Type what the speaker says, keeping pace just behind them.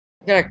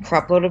Got a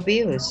crap load of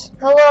views.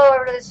 Hello,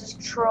 everybody. This is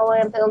Troll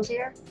and Films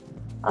here.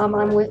 I'm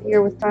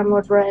here with Time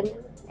Lord Bren,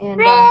 and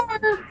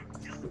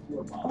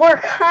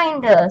we're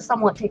kinda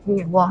somewhat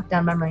taking a walk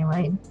down memory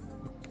lane.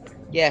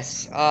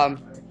 Yes,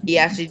 he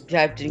actually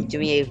typed into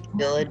me a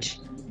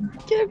village.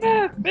 Give me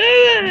a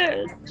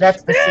village!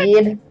 That's the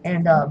seed,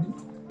 and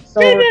so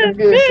we're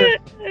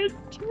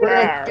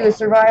gonna do a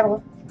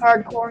survival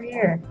hardcore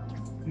here.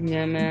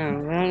 Yeah,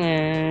 man.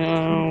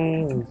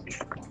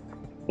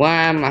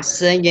 Why am I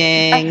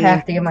singing? I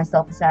have to give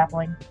myself a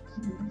sapling.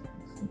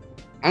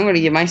 I'm gonna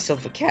give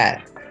myself a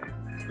cat.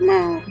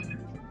 No.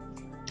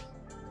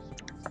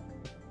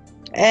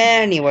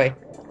 Anyway,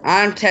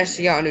 I'm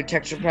testing out a new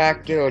texture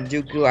pack.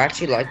 Dooku. I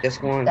actually like this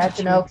one.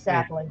 That's an oak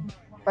sapling.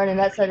 Brendan,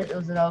 that said it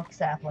was an oak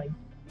sapling.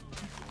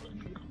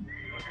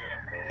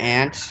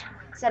 And?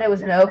 Said it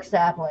was an oak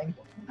sapling.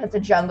 That's a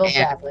jungle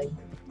sapling.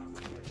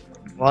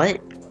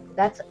 What?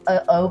 That's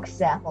an oak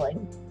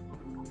sapling.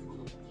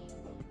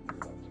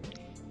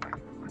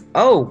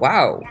 Oh,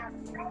 wow.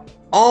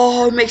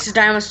 Oh, it makes the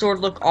diamond sword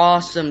look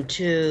awesome,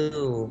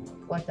 too.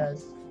 What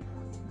does?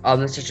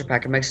 This texture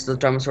pack, it makes the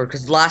diamond sword,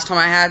 because the last time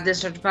I had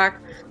this texture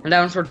pack, the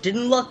diamond sword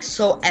didn't look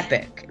so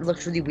epic. It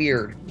looks really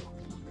weird.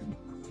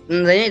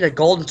 And they made the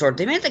golden sword.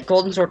 They made the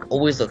golden sword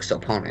always look so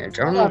punch.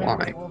 I don't know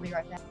why. We'll be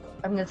right back.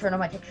 I'm gonna turn on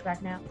my texture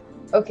pack now.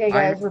 Okay,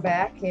 guys, we're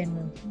back,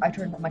 and I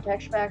turned on my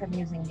texture pack. I'm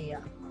using the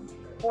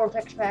Coral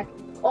texture pack.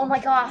 Oh my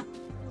god!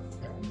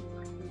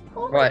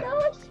 Oh my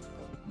gosh!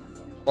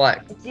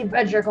 What? It's the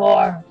Adventure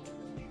Core!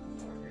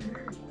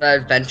 The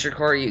Adventure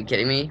Core? Are you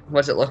kidding me?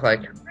 What's it look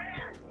like?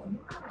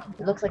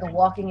 It looks like a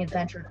walking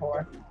Adventure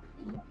Core.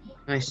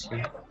 I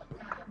see.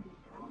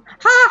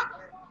 Ha!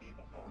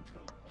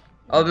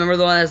 Oh, remember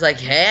the one that's like,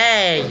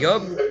 hey, you're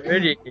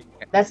pretty.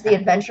 That's the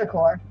Adventure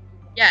Core.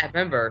 Yeah, I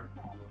remember.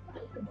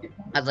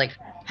 I was like,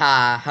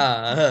 ha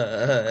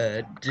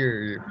ha,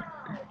 dude.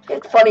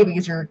 It's funny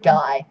because you're a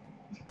guy.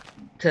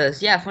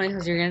 Cause, yeah, funny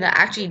because you're gonna die.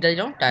 Actually, they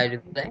don't die,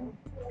 do they?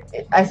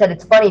 I said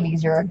it's funny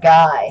because you're a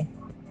guy.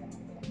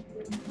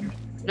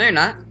 No, you're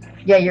not.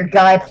 Yeah, you're a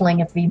guy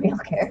playing a female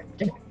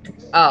character.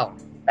 Oh.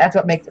 That's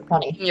what makes it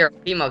funny. You're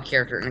a female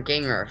character. In a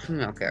game, you're a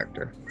female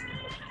character.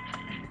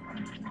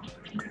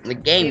 In the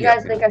game, Do you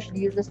guys think I should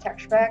use this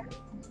texture pack?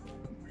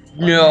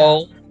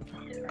 No.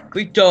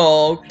 We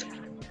don't.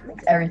 It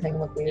makes everything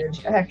look weird,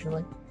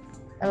 actually.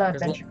 Hello,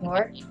 Adventure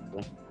Core.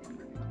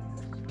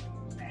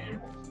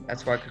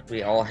 That's why, because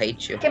we all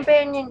hate you.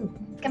 Companion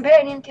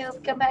cube.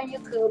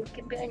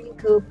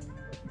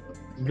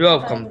 No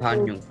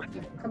companion.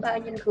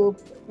 Companion cube.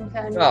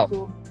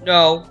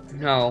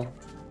 No.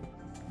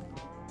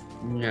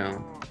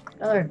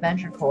 Another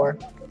Adventure Core.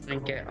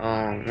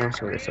 Let's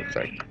see what this looks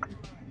like.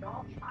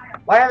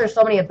 Why are there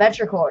so many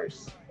Adventure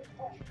Cores?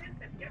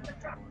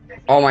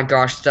 Oh my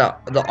gosh,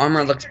 the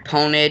armor looks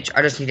ponage.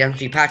 I just need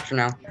empty patcher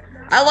now.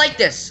 I like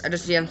this. I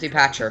just need empty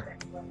patcher.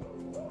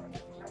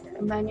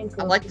 Companion cube.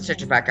 I like the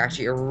texture pack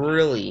actually a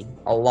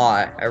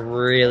lot. I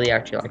really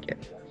actually like it.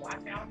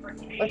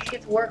 Let's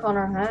get to work on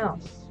our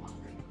house.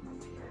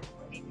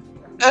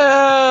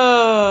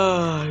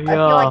 Oh, I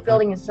feel like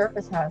building a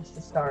surface house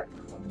to start.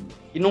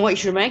 You know what you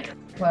should make?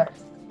 What?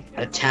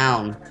 A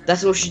town.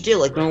 That's what we should do.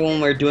 Like, remember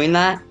when we were doing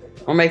that?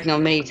 We're making a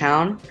mini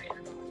town.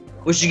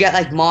 We should get,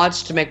 like,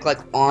 mods to make, like,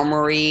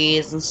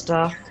 armories and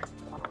stuff.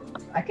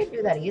 I could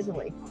do that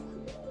easily.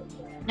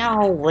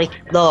 No, like,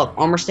 the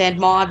armor stand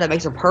mod that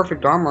makes a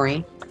perfect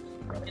armory.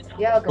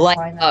 Yeah, I'll go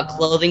find that Like, a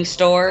clothing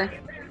store.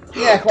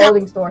 Yeah,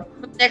 clothing store.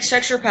 Next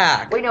texture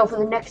pack. Wait, no, for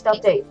the next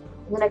update.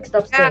 The next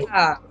update.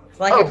 Yeah,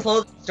 like a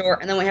clothing store,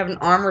 and then we have an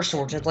armor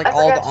store, just like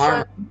all the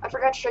armor. I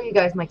forgot to show you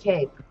guys my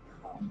cape.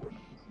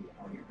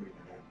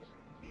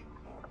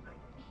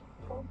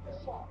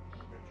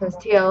 It says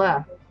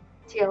TLF.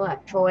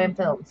 TLF, Troll and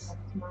Films.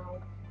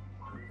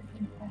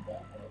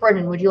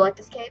 Brendan, would you like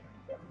this cape?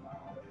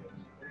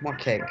 What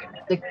cape?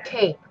 The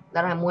cape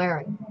that I'm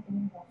wearing.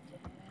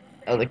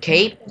 Oh, the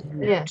cape?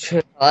 Yeah.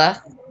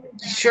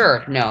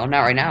 Sure. No,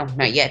 not right now.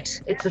 Not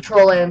yet. It's the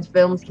Troll and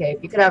Films cape.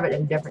 You can have it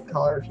in a different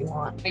color if you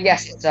want.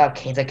 Yes, it's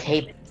okay. The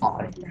cape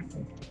mod.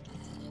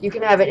 You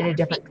can have it in a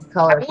different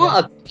color. I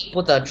want a cape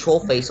with a troll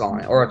face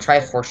on it or a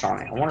Triforce on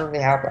it. I wonder if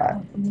they have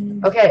that.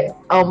 Okay,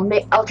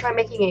 I'll try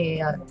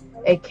making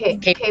a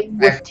cape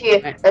with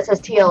that says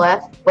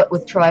TLF, but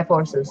with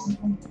Triforces.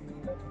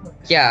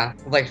 Yeah,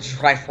 like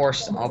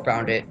Triforce all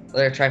around it.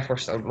 Like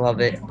Triforce, I would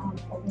love it.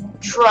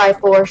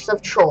 Triforce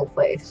of Troll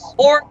Face.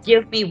 Or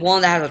give me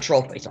one that has a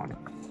troll face on it.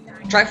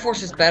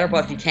 Triforce is better,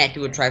 but if you can't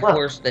do a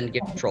Triforce, then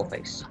give it troll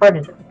face.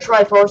 Brendan,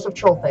 Triforce of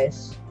Troll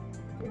Face.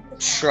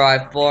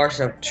 Triforce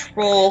of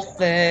troll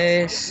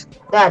face.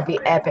 That'd be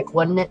epic,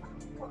 wouldn't it?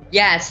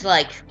 Yeah, it's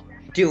like,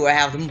 dude, I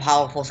have the most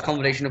powerful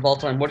combination of all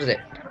time. What is it?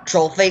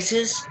 Troll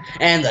faces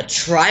and the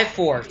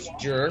Triforce,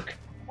 jerk.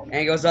 And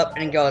he goes up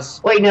and he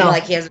goes. Wait, no.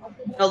 Like he has.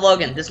 No,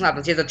 Logan, this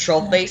happens. He has a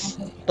troll face,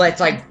 but it's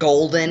like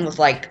golden with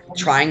like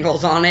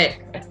triangles on it.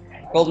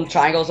 Golden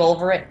triangles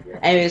over it.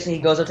 And he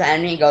goes up to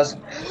enemy and he goes,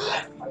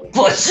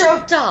 "What's your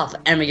top?"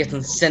 Enemy gets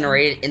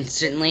incinerated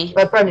instantly.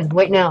 But Brendan,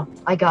 wait now.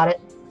 I got it.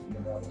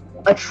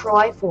 a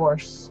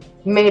Triforce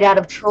made out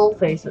of troll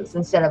faces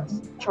instead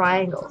of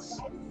triangles.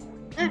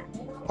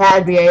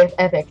 That'd be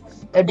epic.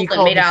 It'd be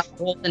called made out of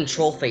golden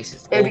troll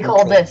faces. It'd be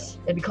called this.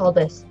 It'd be called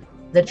this.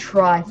 The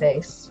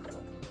Tri-Face.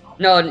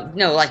 No,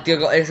 like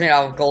it's made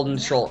out of golden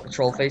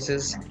troll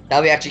faces.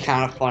 That'd be actually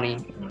kind of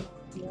funny.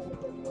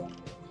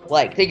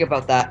 Like, think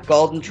about that.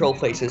 Golden troll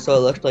faces, so it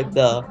looks like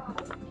the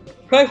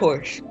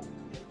Triforce.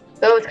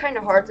 Though it's kind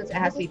of hard since it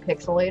has to be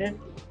pixelated.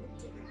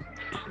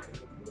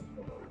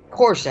 Of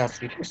course it has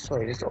to be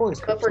pixelated. It's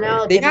always pixelated. But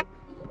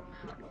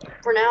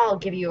for now, I'll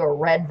give you a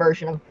red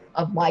version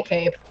of my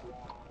cape.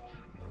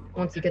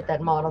 Once you get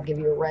that mod, I'll give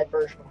you a red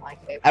version of my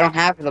cape. I don't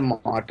have the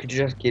mod. Could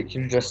you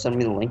just send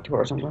me the link to it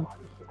or something?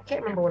 I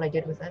can't remember what I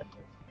did with it.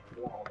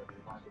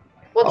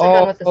 Once I'm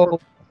done with this,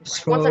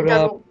 once I'm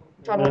done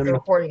with the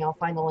recording, I'll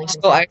find the link.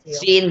 So I've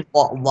seen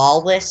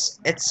Lawless.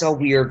 It's a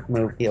weird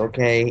movie.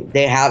 Okay,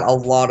 they had a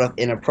lot of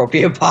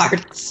inappropriate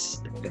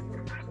parts.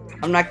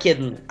 I'm not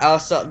kidding.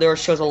 There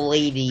shows a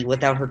lady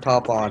without her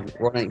top on,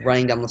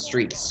 running down the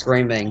street,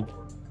 screaming.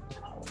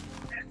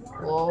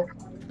 Well,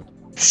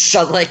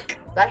 so like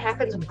that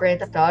happens with Grand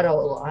Theft Auto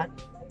a lot.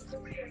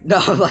 No,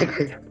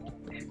 like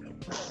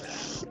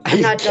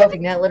I'm not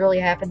joking. That literally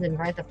happens in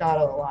Grand Theft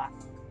Auto a lot.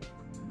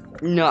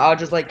 No, I was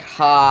just like,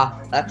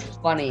 ha, that's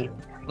funny.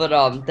 But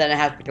then it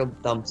has to go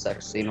dumb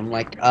sex scene. I'm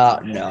like,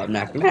 no, I'm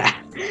not gonna.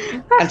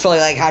 I totally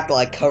like have to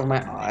like cover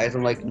my eyes.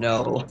 I'm like,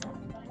 no.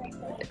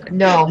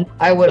 No,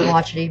 I wouldn't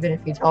watch it even if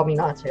you told me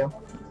not to.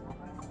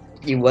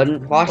 You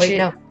wouldn't watch it? Wait,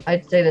 no,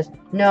 I'd say this.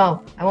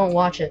 No, I won't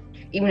watch it,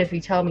 even if you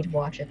tell me to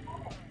watch it.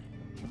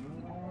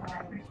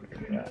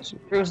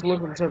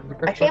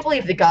 I can't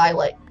believe the guy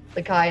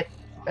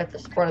at the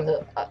front of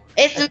the.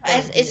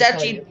 It's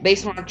actually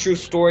based on a true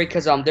story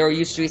because there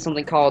used to be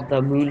something called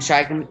the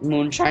moonshine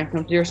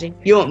conspiracy.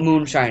 You know what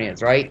moonshine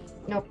is, right?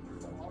 Nope.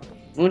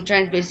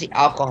 Moonshine is basically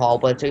alcohol,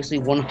 but it's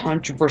basically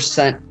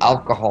 100%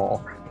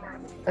 alcohol.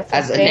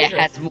 And it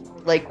has more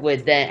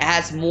liquid than it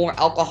has more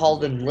alcohol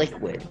than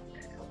liquid.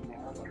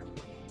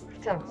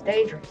 Sounds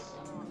dangerous.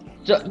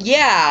 So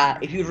yeah,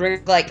 if you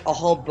drink like a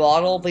whole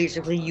bottle,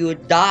 basically you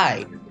would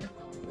die.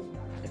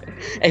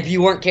 If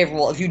you weren't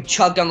capable, if you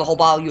chugged down the whole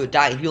bottle, you would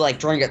die. If you like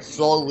drank it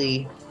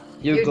slowly,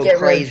 you'd go get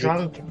crazy.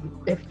 Really drunk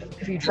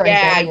if you drank.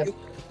 Yeah,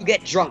 you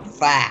get drunk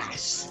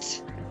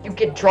fast. You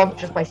get drunk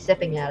just by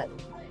sipping at it.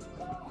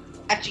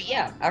 Actually,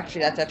 yeah.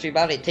 Actually, that's actually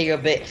about it. Take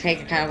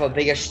a kind of a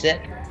bigger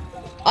sip.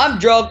 I'm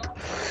drunk.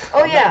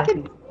 Oh yeah.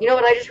 You know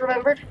what I just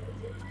remembered?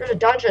 There's a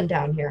dungeon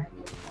down here.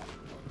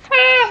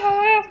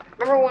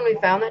 Remember when we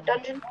found that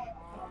dungeon?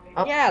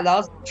 Oh. Yeah, that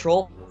was the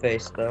troll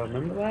face though.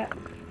 Remember that?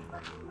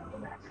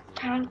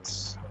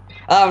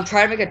 I'm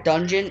trying to make a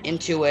dungeon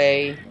into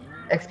a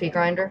XP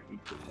grinder.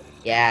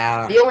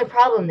 Yeah. The only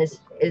problem is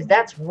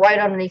that's right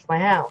underneath my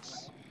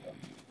house.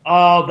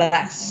 Oh,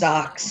 that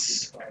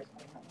sucks.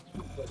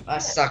 That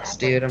sucks,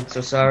 dude. I'm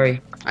so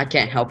sorry. I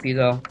can't help you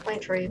though.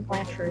 Plant tree,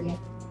 plant tree.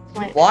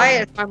 Why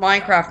is my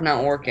Minecraft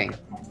not working?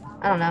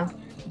 I don't know.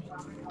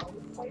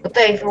 But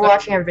thanks for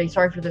watching, everybody.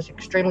 Sorry for this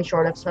extremely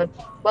short episode.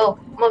 Well,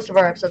 most of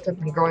our episodes have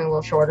been growing a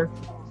little shorter.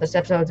 This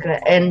episode's going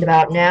to end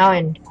about now,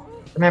 and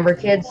remember,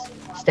 kids,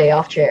 stay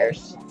off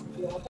chairs.